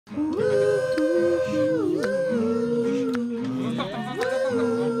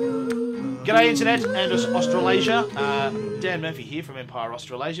G'day Internet and Australasia. Dan Murphy here from Empire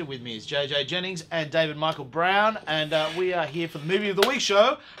Australasia. With me is JJ Jennings and David Michael Brown, and we are here for the Movie of the Week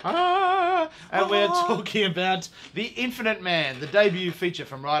show. And we're talking about The Infinite Man, the debut feature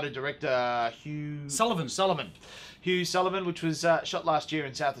from writer-director Hugh Sullivan. Hugh Sullivan, which was shot last year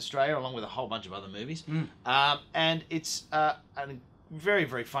in South Australia, along with a whole bunch of other movies. And it's a very,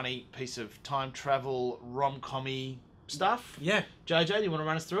 very funny piece of time travel, rom-com-y stuff. Yeah. JJ, do you want to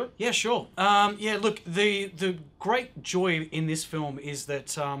run us through it? Yeah, sure. Yeah, look, the great joy in this film is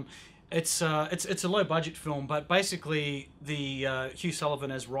that it's a low budget film, but basically the Hugh Sullivan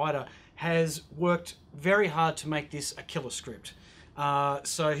as writer has worked very hard to make this a killer script.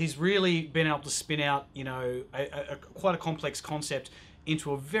 So he's really been able to spin out, you know, quite a complex concept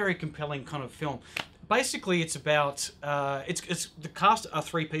into a very compelling kind of film. Basically, it's about it's the cast are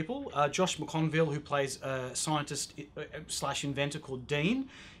three people. Josh McConville, who plays a scientist / inventor called Dean.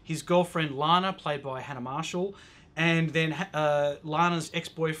 His girlfriend Lana, played by Hannah Marshall, and then Lana's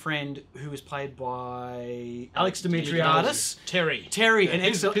ex-boyfriend, who is played by Alex Dimitriadis. Terry, and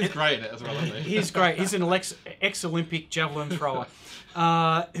he's great in it as well, isn't he? He's great. He's an ex-Olympic javelin thrower.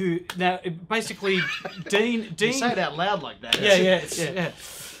 Who now basically Dean you say it out loud like that. Yeah.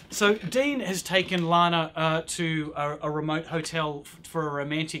 So Dean has taken Lana to a remote hotel for a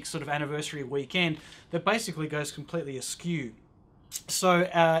romantic sort of anniversary weekend that basically goes completely askew.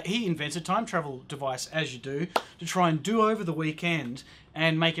 So he invents a time travel device, as you do, to try and do over the weekend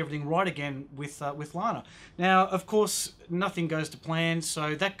and make everything right again with Lana. Now, of course, nothing goes to plan,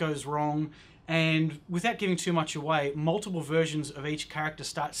 so that goes wrong. And without giving too much away, multiple versions of each character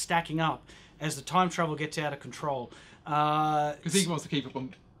start stacking up as the time travel gets out of control. Because he wants to keep up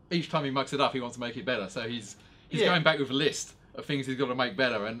on... Each time he mucks it up, he wants to make it better. So he's going back with a list of things he's got to make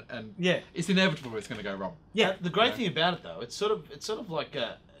better, and it's inevitable it's going to go wrong. Yeah, the great thing about it though, it's sort of like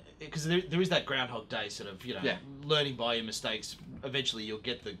because there is that Groundhog Day sort of learning by your mistakes. Eventually, you'll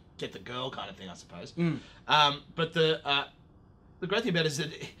get the girl kind of thing, I suppose. But the great thing about it is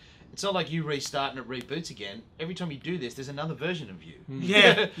that it's not like you restart and it reboots again. Every time you do this, there's another version of you.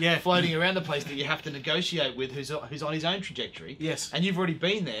 Yeah. Floating around the place that you have to negotiate with, who's on his own trajectory. Yes. And you've already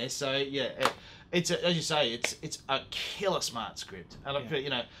been there, so yeah, it's as you say, it's a killer smart script. And you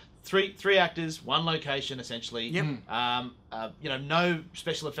know, three actors, one location essentially. Yep. You know, no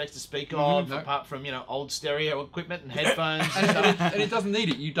special effects to speak of apart from old stereo equipment and headphones. and it doesn't need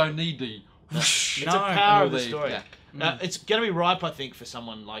it. You don't need the. It's a power of the story. Yeah. It's going to be ripe, I think, for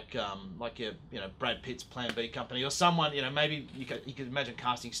someone like Brad Pitt's Plan B company, or someone maybe you could imagine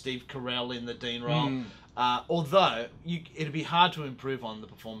casting Steve Carell in the Dean role. Although it'd be hard to improve on the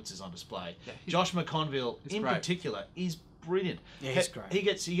performances on display. Yeah, Josh McConville in particular is brilliant. Yeah, he's great. He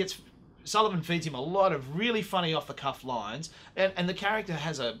gets. Sullivan feeds him a lot of really funny off-the-cuff lines, and the character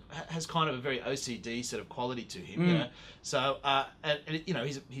has kind of a very OCD sort of quality to him, you know. So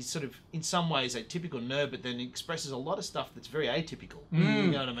he's sort of in some ways a typical nerd, but then he expresses a lot of stuff that's very atypical. You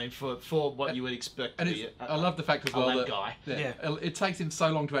know what I mean? For what you would expect. And to be I love the fact as well that guy. It takes him so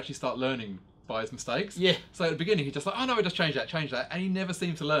long to actually start learning by his mistakes. Yeah. So at the beginning he's just like, oh no, just change that, and he never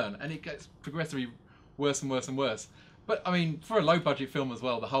seems to learn, and it gets progressively worse and worse and worse. But, I mean, for a low-budget film as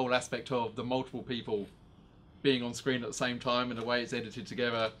well, the whole aspect of the multiple people being on screen at the same time and the way it's edited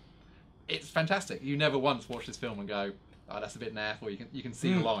together, it's fantastic. You never once watch this film and go, oh, that's a bit naff, or you can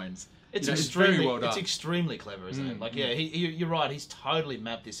see the lines. It's extremely very well done. It's extremely clever, isn't it? Like, you're right, he's totally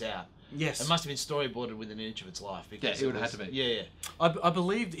mapped this out. Yes. It must have been storyboarded within an inch of its life. Because it would have had to be. Yeah. I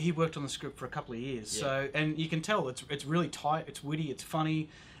believe he worked on the script for a couple of years. Yeah. So, and you can tell it's really tight, it's witty, it's funny,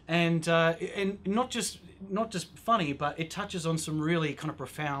 and not just funny, but it touches on some really kind of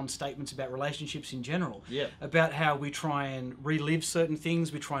profound statements about relationships in general. Yeah. About how we try and relive certain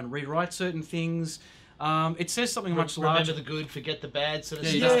things, we try and rewrite certain things. It says something much larger. Remember the good, forget the bad, sort of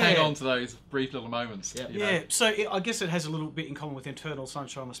stuff. Yeah, you just hang on to those brief little moments. Yeah. So I guess it has a little bit in common with Eternal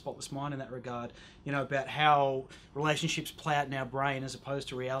Sunshine of the Spotless Mind in that regard. You know, about how relationships play out in our brain as opposed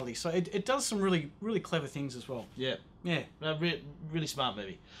to reality. So it does some really, really clever things as well. Yeah. Yeah. No, really smart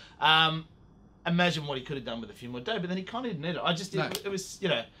movie. Imagine what he could have done with a few more days, but then he kind of didn't need it. It was,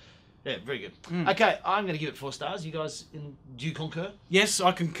 yeah, very good. Okay, I'm going to give it 4 stars. You guys, do you concur? Yes,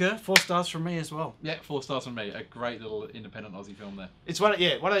 I concur. 4 stars from me as well. Yeah, 4 stars from me. A great little independent Aussie film there. It's one of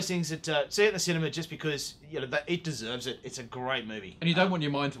those things that see it in the cinema just because that it deserves it. It's a great movie, and you don't want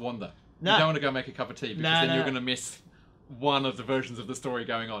your mind to wander. No. You don't want to go make a cup of tea because then you're going to miss one of the versions of the story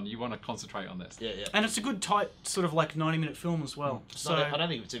going on. You want to concentrate on this. Yeah, yeah. And it's a good tight sort of like 90-minute film as well. So I don't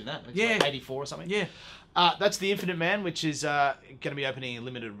think it's even that. It's Yeah. like 84 or something. yeah. That's The Infinite Man, which is going to be opening a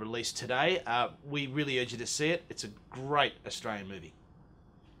limited release today. We really urge you to see it. It's a great Australian movie.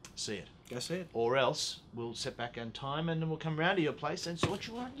 See it. Go see it. Or else we'll set back in time and then we'll come round to your place and sort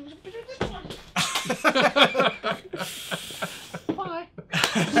you out.